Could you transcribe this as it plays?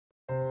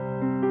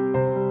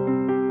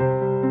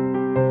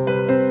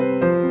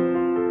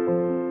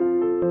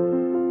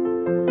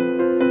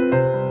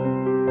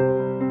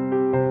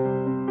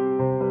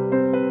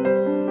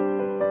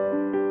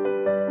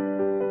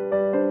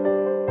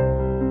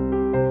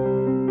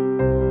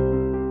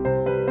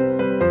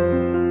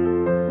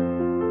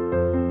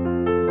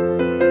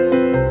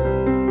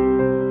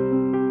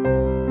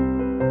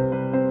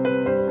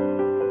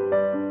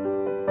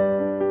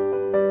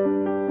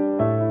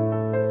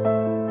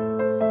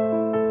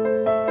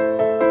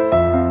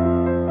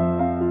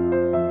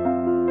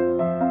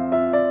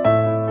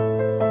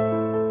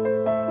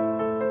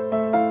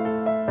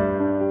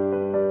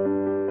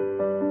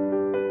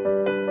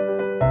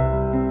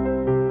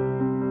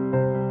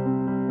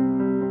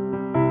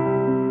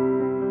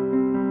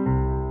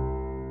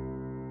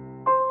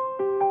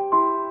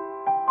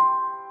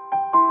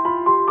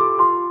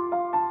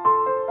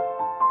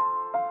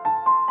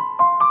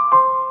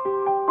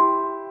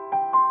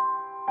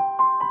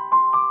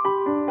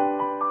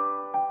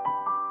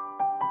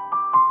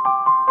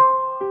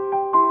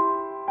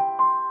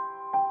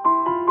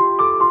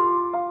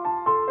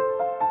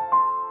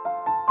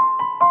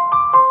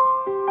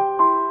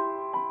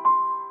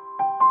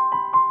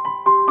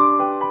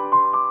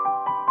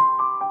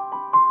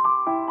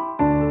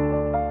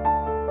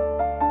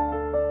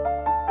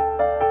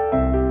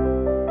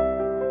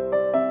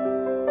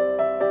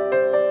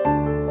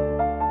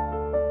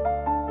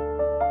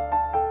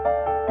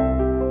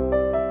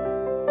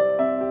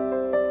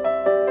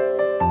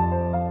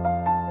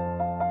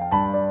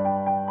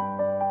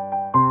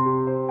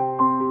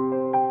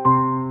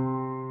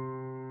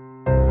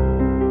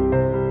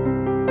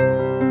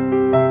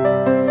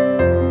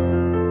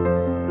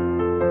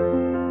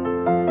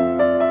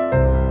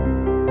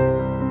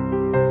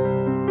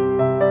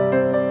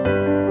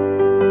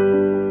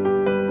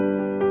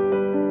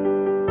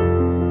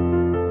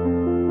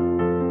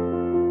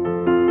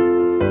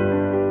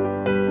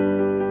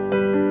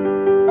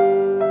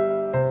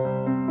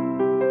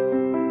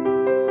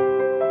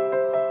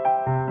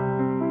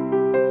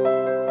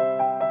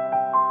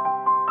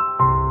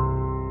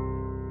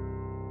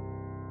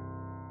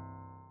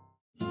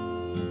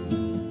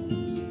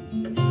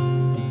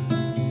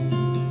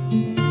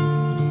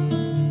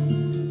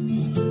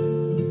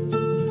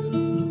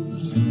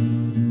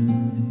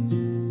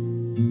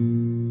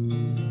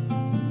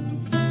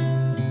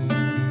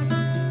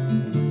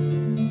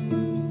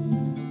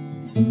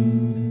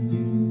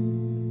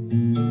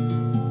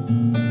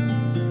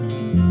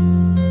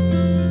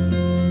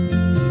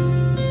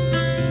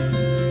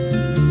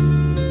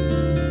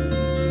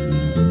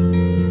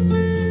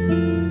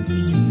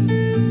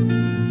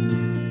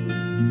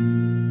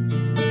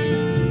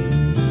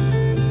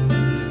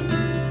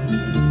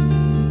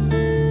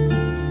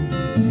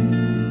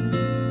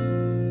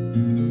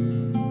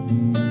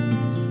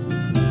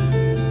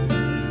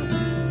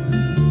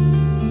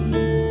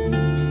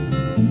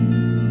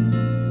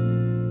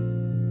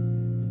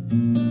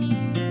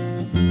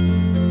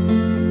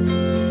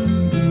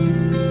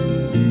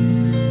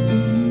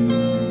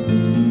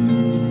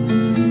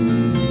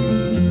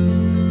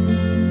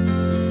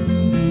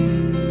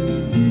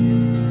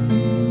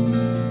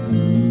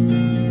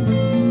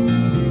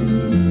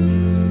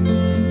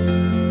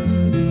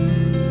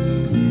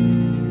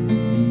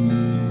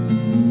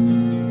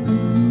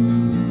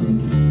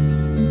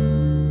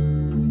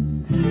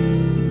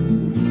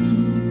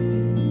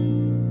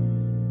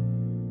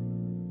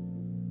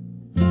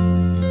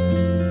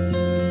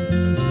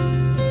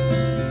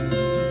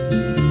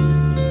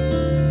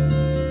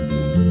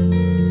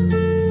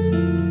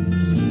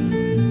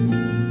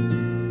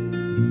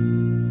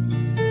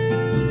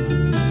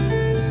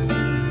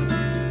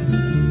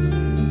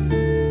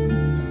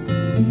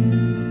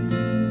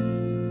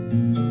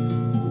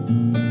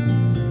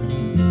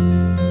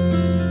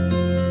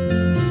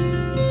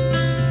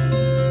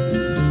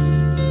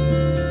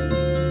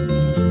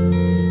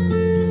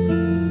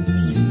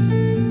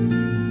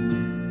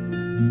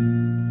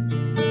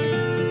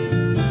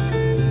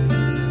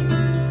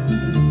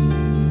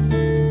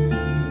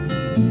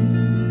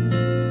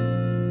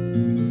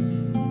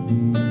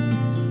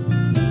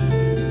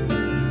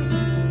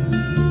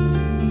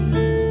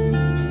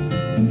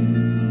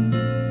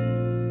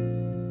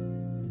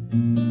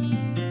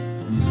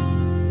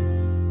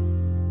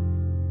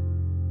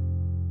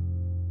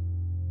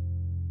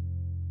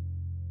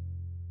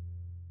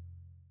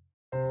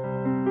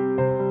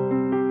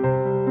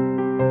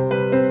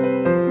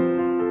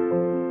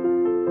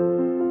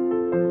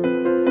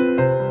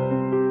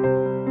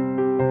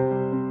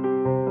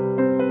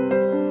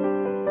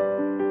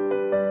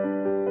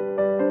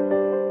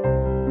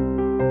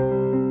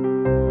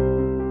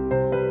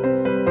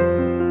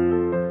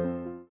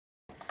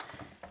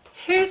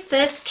here's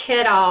this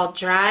kit all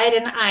dried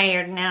and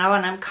ironed now,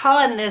 and I'm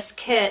calling this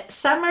kit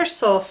Summer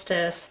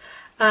Solstice.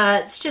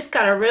 It's just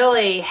got a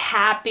really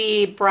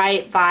happy,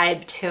 bright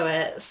vibe to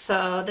it.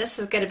 So this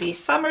is going to be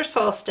Summer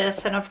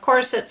Solstice, and of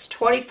course it's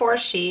 24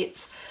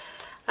 sheets,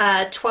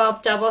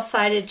 12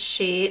 double-sided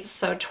sheets,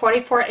 so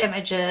 24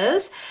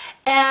 images.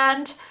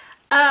 And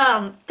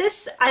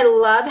I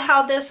love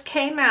how this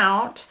came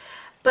out,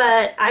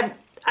 but I'm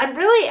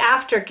really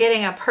after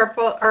getting a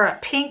purple or a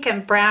pink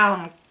and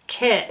brown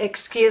kit,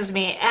 excuse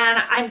me, and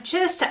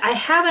I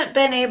haven't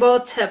been able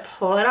to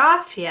pull it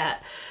off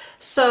yet.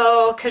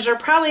 So, because you're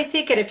probably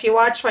thinking, if you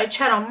watch my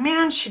channel,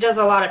 man, she does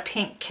a lot of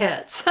pink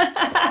kits.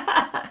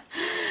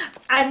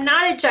 I'm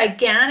not a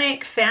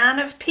gigantic fan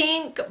of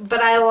pink,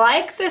 but I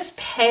like this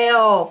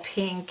pale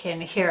pink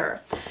in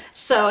here.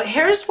 So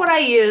here's what I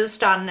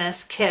used on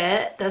this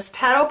kit, this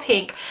petal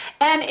pink.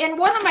 And in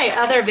one of my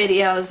other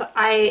videos,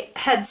 I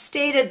had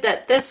stated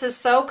that this is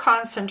so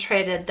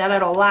concentrated that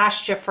it'll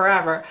last you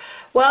forever.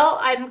 Well,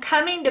 I'm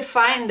coming to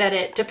find that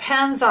it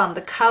depends on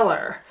the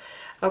color.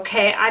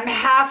 Okay,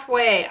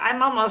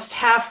 I'm almost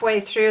halfway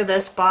through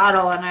this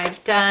bottle, and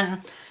I've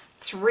done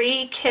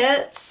 3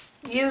 kits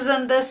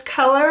using this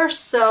color.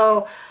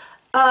 So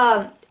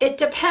it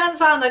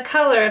depends on the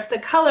color. If the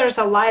color is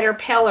a lighter,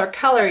 paler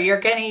color, you're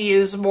going to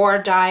use more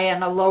dye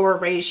and a lower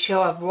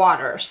ratio of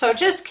water. So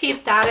just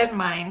keep that in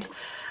mind.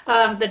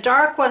 The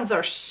dark ones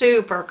are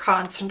super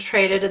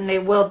concentrated, and they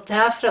will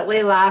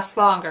definitely last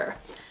longer.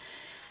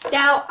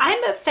 Now,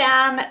 I'm a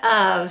fan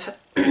of,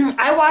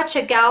 I watch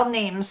a gal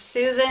named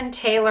Susan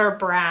Taylor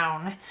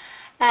Brown,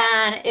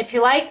 and if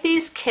you like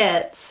these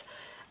kits,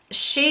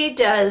 she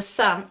does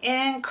some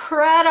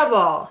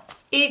incredible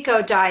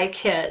eco dye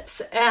kits,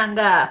 and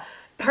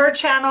her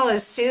channel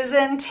is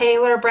Susan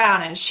Taylor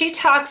Brown, and she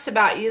talks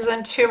about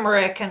using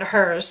turmeric in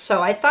hers.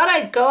 So I thought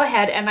I'd go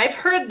ahead, and I've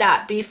heard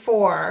that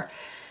before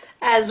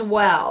as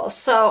well.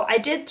 So I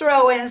did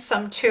throw in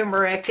some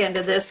turmeric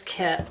into this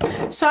kit.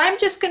 So I'm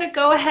just going to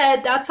go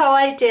ahead, that's all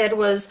I did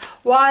was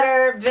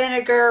water,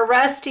 vinegar,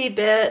 rusty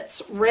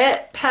bits,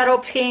 RIT petal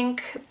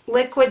pink,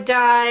 liquid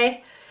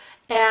dye,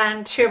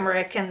 and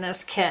turmeric in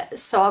this kit.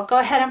 So I'll go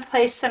ahead and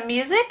play some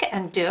music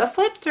and do a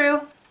flip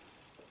through.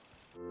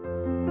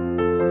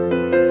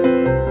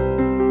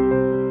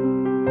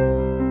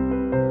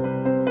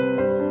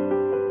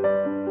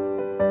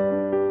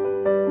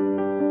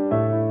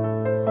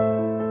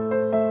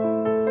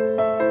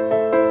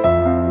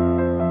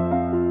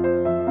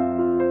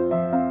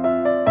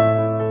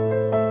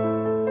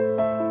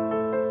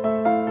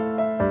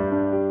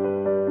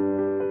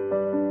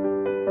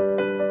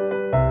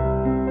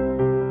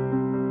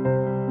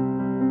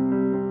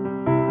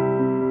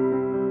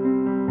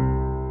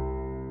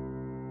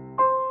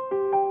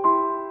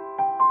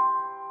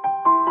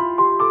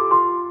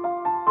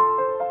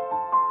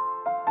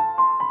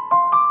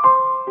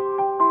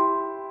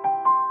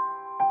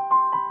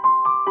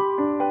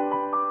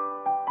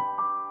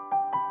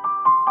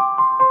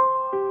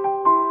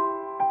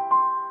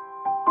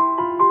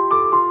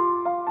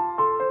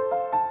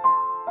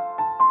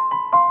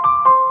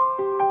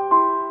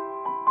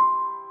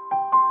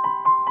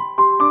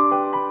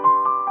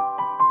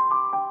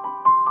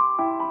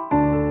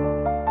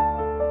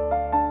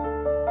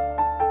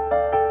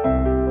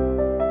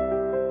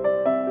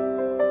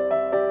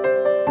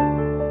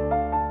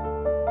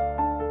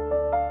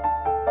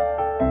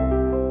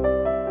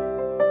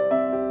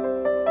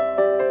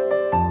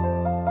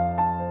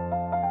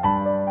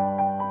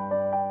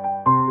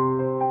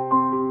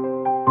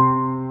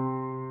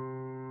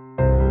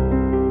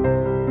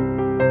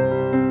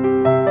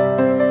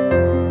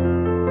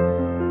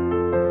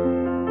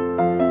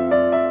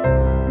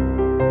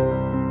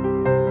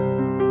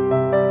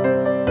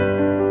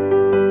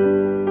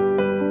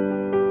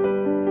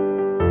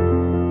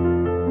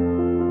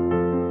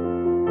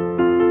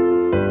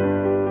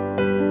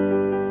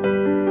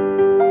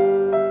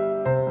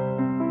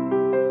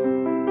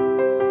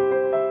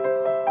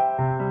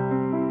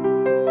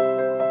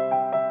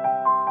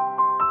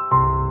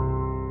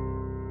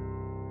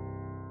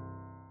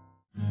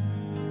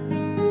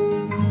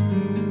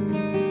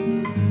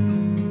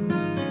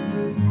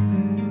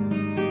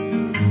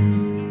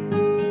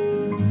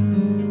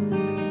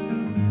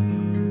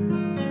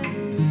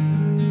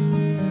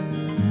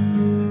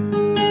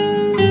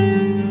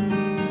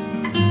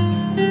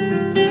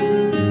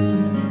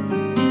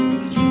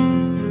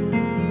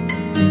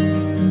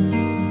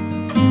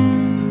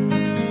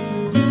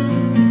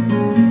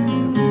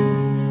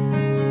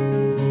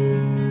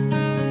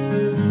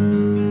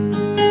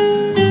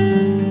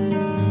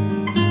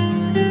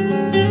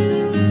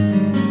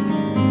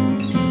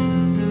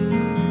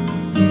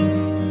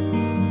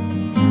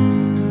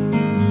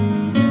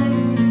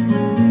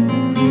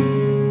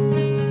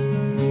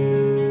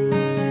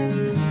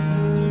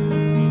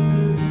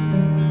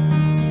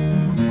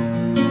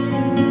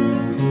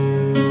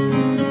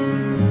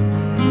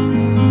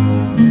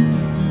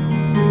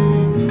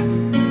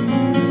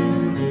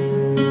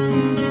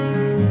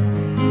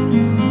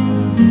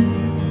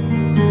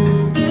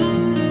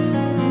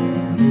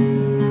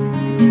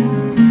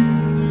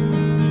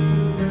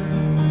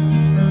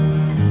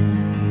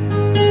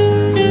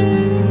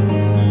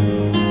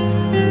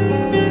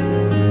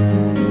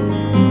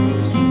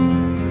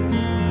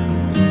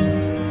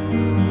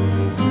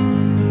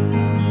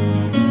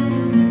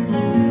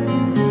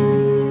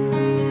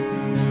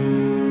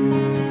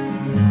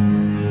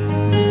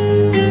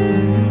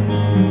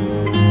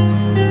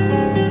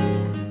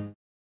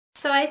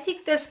 So I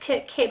think this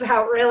kit came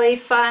out really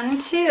fun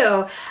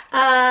too.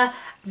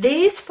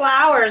 These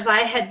flowers I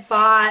had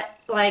bought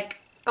like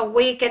a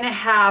week and a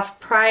half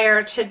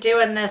prior to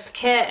doing this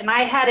kit, and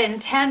I had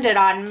intended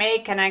on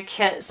making a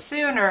kit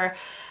sooner,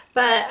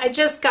 but I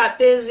just got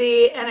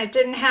busy and it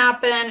didn't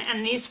happen,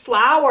 and these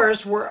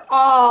flowers were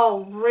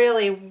all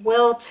really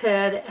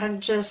wilted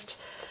and just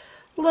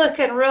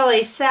looking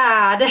really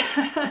sad.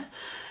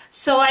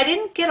 So I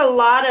didn't get a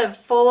lot of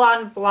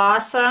full-on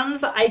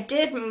blossoms. I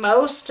did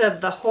most of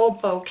the whole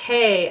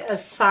bouquet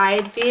as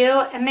side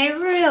view, and they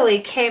really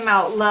came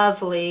out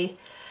lovely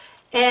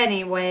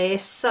anyway,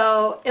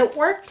 so it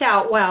worked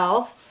out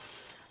well.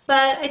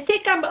 But I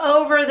think I'm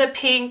over the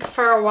pink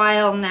for a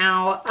while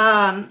now.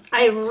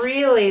 I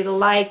really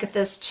like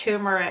this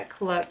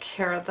turmeric look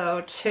here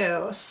though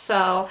too.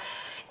 So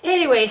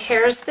anyway,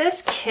 here's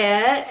this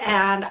kit,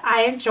 and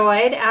I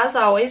enjoyed, as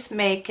always,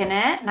 making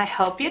it, and I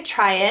hope you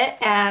try it.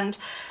 And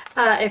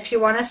if you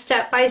want a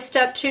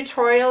step-by-step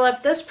tutorial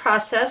of this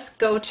process,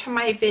 go to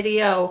my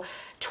video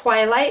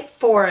Twilight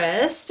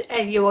Forest,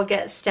 and you will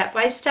get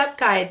step-by-step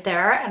guide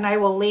there, and I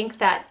will link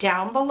that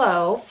down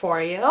below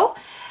for you.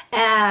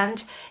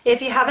 And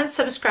if you haven't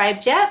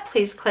subscribed yet,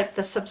 please click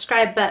the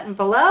subscribe button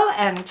below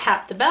and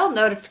tap the bell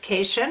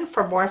notification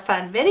for more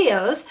fun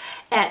videos,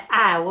 and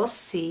I will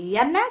see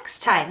you next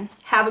time.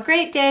 Have a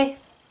great day.